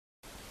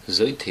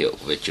Giới thiệu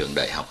về trường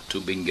Đại học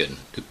Tubingen,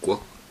 Đức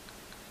Quốc.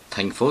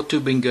 Thành phố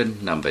Tubingen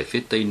nằm về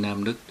phía tây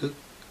nam nước Đức,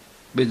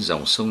 bên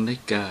dòng sông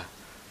Neckar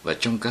và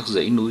trong các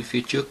dãy núi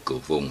phía trước của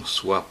vùng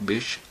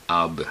Schwäbisch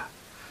Alb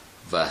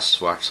và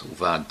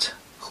Schwarzwald,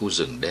 khu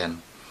rừng đen,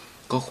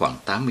 có khoảng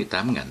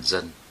 88.000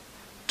 dân.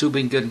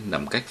 Tubingen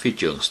nằm cách phi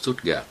trường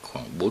Stuttgart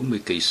khoảng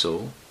 40 cây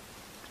số.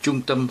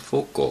 Trung tâm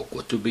phố cổ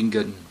của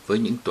Tubingen với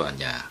những tòa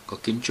nhà có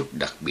kiến trúc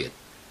đặc biệt,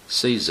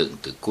 xây dựng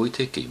từ cuối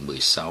thế kỷ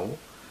 16,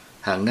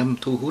 hàng năm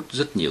thu hút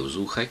rất nhiều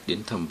du khách đến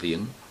thăm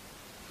viếng.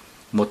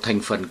 Một thành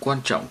phần quan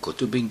trọng của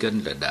Tubingen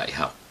là đại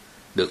học,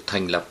 được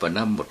thành lập vào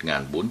năm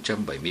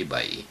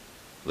 1477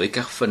 với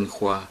các phân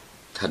khoa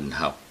thần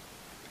học,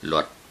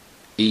 luật,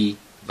 y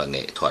và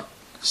nghệ thuật,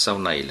 sau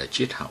này là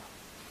triết học.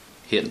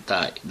 Hiện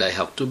tại, Đại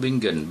học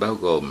Tubingen bao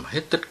gồm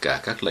hết tất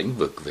cả các lĩnh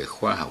vực về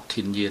khoa học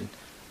thiên nhiên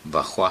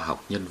và khoa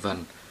học nhân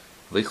văn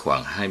với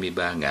khoảng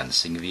 23.000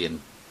 sinh viên.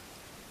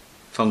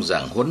 Phòng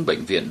giảng huấn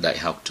Bệnh viện Đại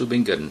học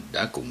Tubingen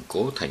đã củng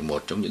cố thành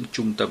một trong những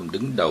trung tâm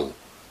đứng đầu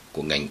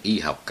của ngành y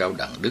học cao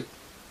đẳng Đức.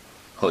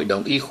 Hội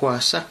đồng y khoa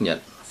xác nhận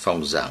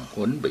phòng giảng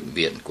huấn bệnh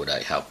viện của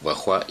Đại học và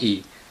khoa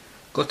y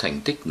có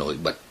thành tích nổi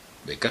bật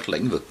về các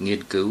lĩnh vực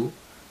nghiên cứu,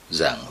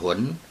 giảng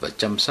huấn và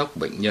chăm sóc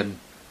bệnh nhân,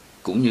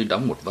 cũng như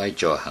đóng một vai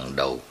trò hàng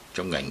đầu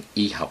trong ngành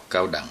y học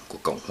cao đẳng của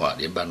Cộng hòa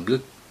Liên bang Đức.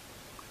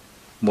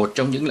 Một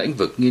trong những lĩnh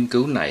vực nghiên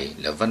cứu này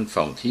là văn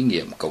phòng thí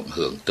nghiệm cộng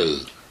hưởng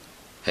từ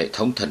hệ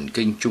thống thần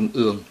kinh trung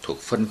ương thuộc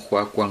phân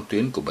khoa quang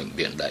tuyến của Bệnh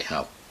viện Đại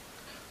học,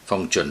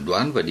 phòng chẩn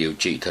đoán và điều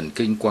trị thần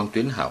kinh quang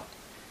tuyến học.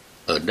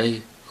 Ở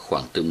đây,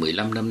 khoảng từ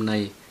 15 năm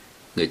nay,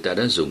 người ta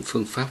đã dùng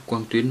phương pháp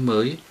quang tuyến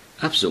mới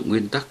áp dụng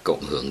nguyên tắc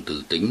cộng hưởng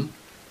từ tính,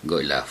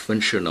 gọi là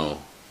Functional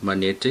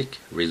Magnetic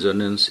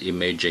Resonance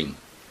Imaging,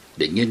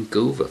 để nghiên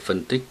cứu và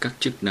phân tích các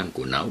chức năng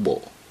của não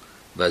bộ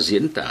và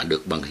diễn tả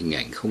được bằng hình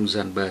ảnh không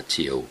gian 3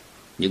 chiều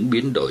những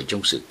biến đổi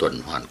trong sự tuần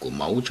hoàn của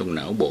máu trong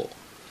não bộ,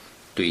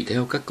 tùy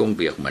theo các công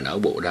việc mà não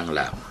bộ đang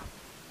làm.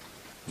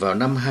 Vào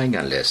năm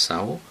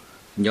 2006,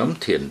 nhóm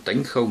thiền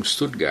tánh không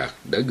Stuttgart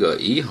đã gợi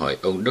ý hỏi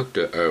ông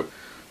Dr. Erb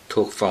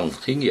thuộc phòng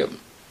thí nghiệm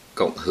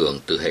cộng hưởng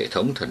từ hệ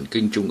thống thần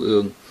kinh trung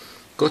ương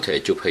có thể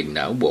chụp hình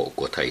não bộ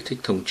của thầy Thích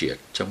Thông Triệt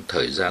trong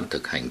thời gian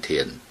thực hành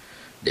thiền,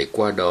 để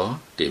qua đó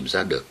tìm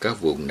ra được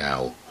các vùng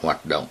nào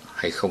hoạt động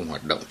hay không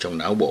hoạt động trong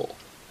não bộ.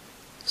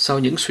 Sau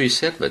những suy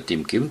xét và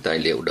tìm kiếm tài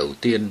liệu đầu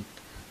tiên,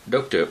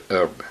 Dr.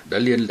 Erb đã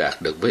liên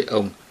lạc được với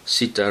ông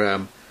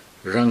Sitaram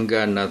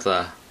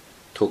Ranganatha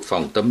thuộc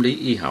phòng tâm lý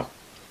y học,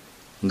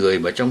 người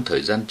mà trong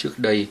thời gian trước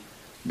đây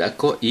đã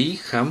có ý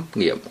khám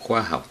nghiệm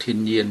khoa học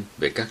thiên nhiên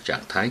về các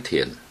trạng thái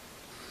thiền.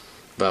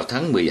 Vào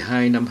tháng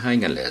 12 năm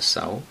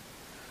 2006,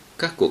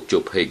 các cuộc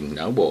chụp hình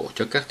não bộ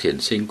cho các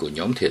thiền sinh của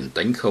nhóm thiền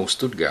tánh không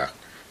Stuttgart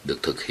được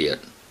thực hiện,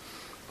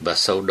 và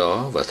sau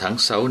đó vào tháng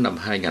 6 năm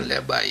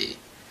 2007,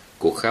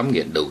 cuộc khám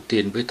nghiệm đầu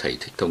tiên với thầy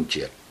Thích Thông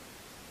Triệt.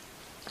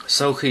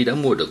 Sau khi đã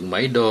mua được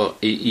máy đo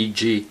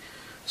EEG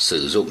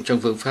sử dụng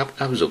trong phương pháp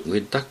áp dụng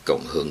nguyên tắc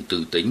cộng hưởng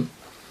từ tính,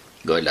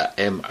 gọi là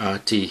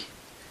MRT,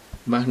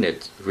 Magnet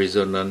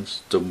Resonance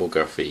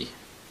Tomography,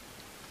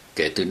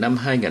 kể từ năm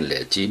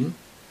 2009,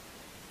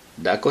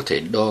 đã có thể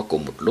đo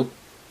cùng một lúc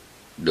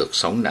được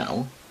sóng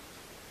não.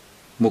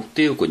 Mục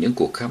tiêu của những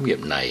cuộc khám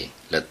nghiệm này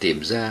là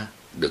tìm ra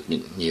được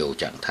những nhiều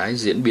trạng thái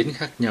diễn biến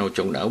khác nhau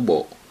trong não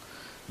bộ,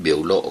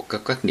 biểu lộ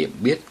các niệm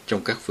biết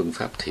trong các phương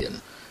pháp thiền.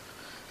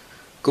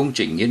 Công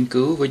trình nghiên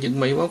cứu với những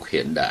máy móc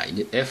hiện đại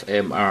như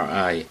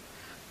fMRI,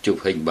 chụp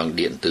hình bằng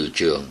điện từ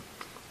trường,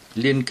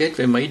 liên kết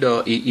với máy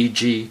đo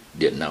EEG,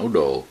 điện não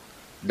đồ,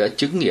 đã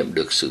chứng nghiệm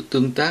được sự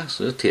tương tác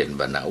giữa thiền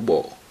và não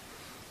bộ,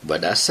 và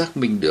đã xác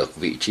minh được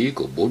vị trí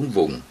của 4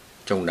 vùng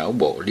trong não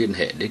bộ liên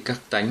hệ đến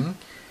các tánh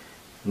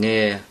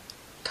nghe,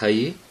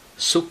 thấy,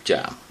 xúc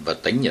chạm và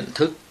tánh nhận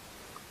thức,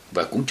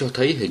 và cũng cho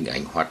thấy hình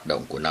ảnh hoạt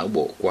động của não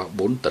bộ qua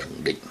 4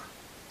 tầng định.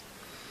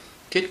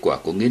 Kết quả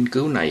của nghiên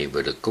cứu này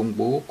vừa được công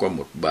bố qua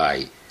một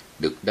bài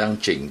được đăng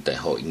trình tại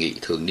Hội nghị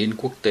Thường niên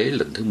Quốc tế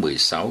lần thứ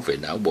 16 về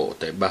não bộ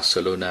tại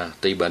Barcelona,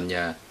 Tây Ban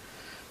Nha,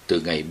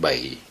 từ ngày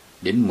 7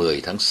 đến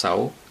 10 tháng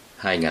 6,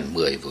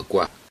 2010 vừa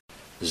qua.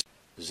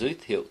 Giới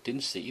thiệu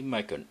tiến sĩ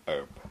Michael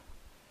Erb.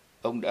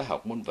 Ông đã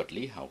học môn vật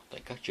lý học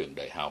tại các trường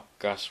đại học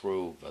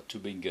Karlsruhe và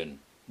Tübingen,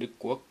 Đức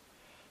Quốc,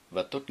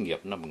 và tốt nghiệp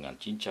năm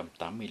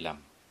 1985.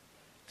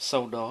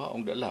 Sau đó,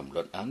 ông đã làm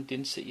luận án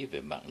tiến sĩ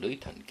về mạng lưới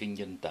thần kinh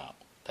nhân tạo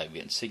tại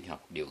Viện Sinh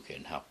học Điều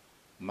khiển học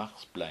Max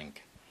Planck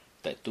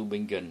tại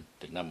Tübingen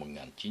từ năm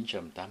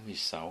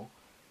 1986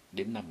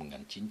 đến năm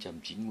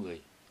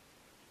 1990.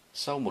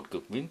 Sau một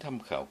cuộc viếng thăm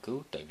khảo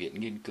cứu tại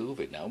Viện Nghiên cứu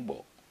về não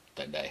bộ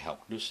tại Đại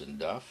học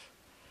Düsseldorf,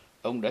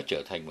 ông đã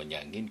trở thành một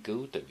nhà nghiên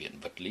cứu tại Viện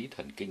Vật lý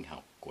Thần kinh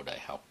học của Đại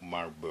học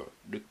Marburg,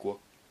 Đức Quốc.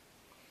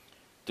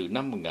 Từ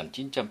năm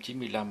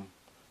 1995,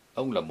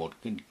 ông là một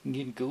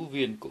nghiên cứu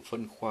viên của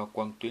phân khoa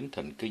quang tuyến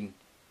thần kinh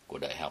của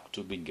Đại học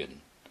Tubingen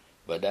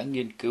và đã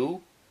nghiên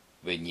cứu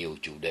về nhiều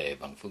chủ đề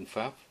bằng phương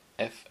pháp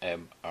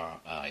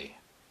fMRI.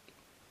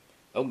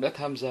 Ông đã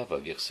tham gia vào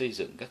việc xây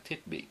dựng các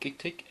thiết bị kích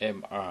thích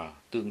MR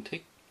tương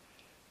thích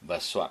và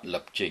soạn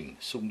lập trình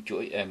xung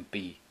chuỗi MP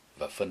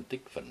và phân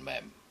tích phần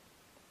mềm.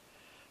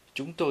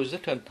 Chúng tôi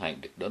rất hân hạnh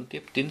được đón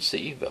tiếp tiến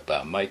sĩ và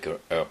bà Michael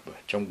Earp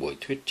trong buổi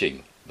thuyết trình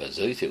và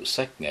giới thiệu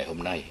sách ngày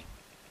hôm nay.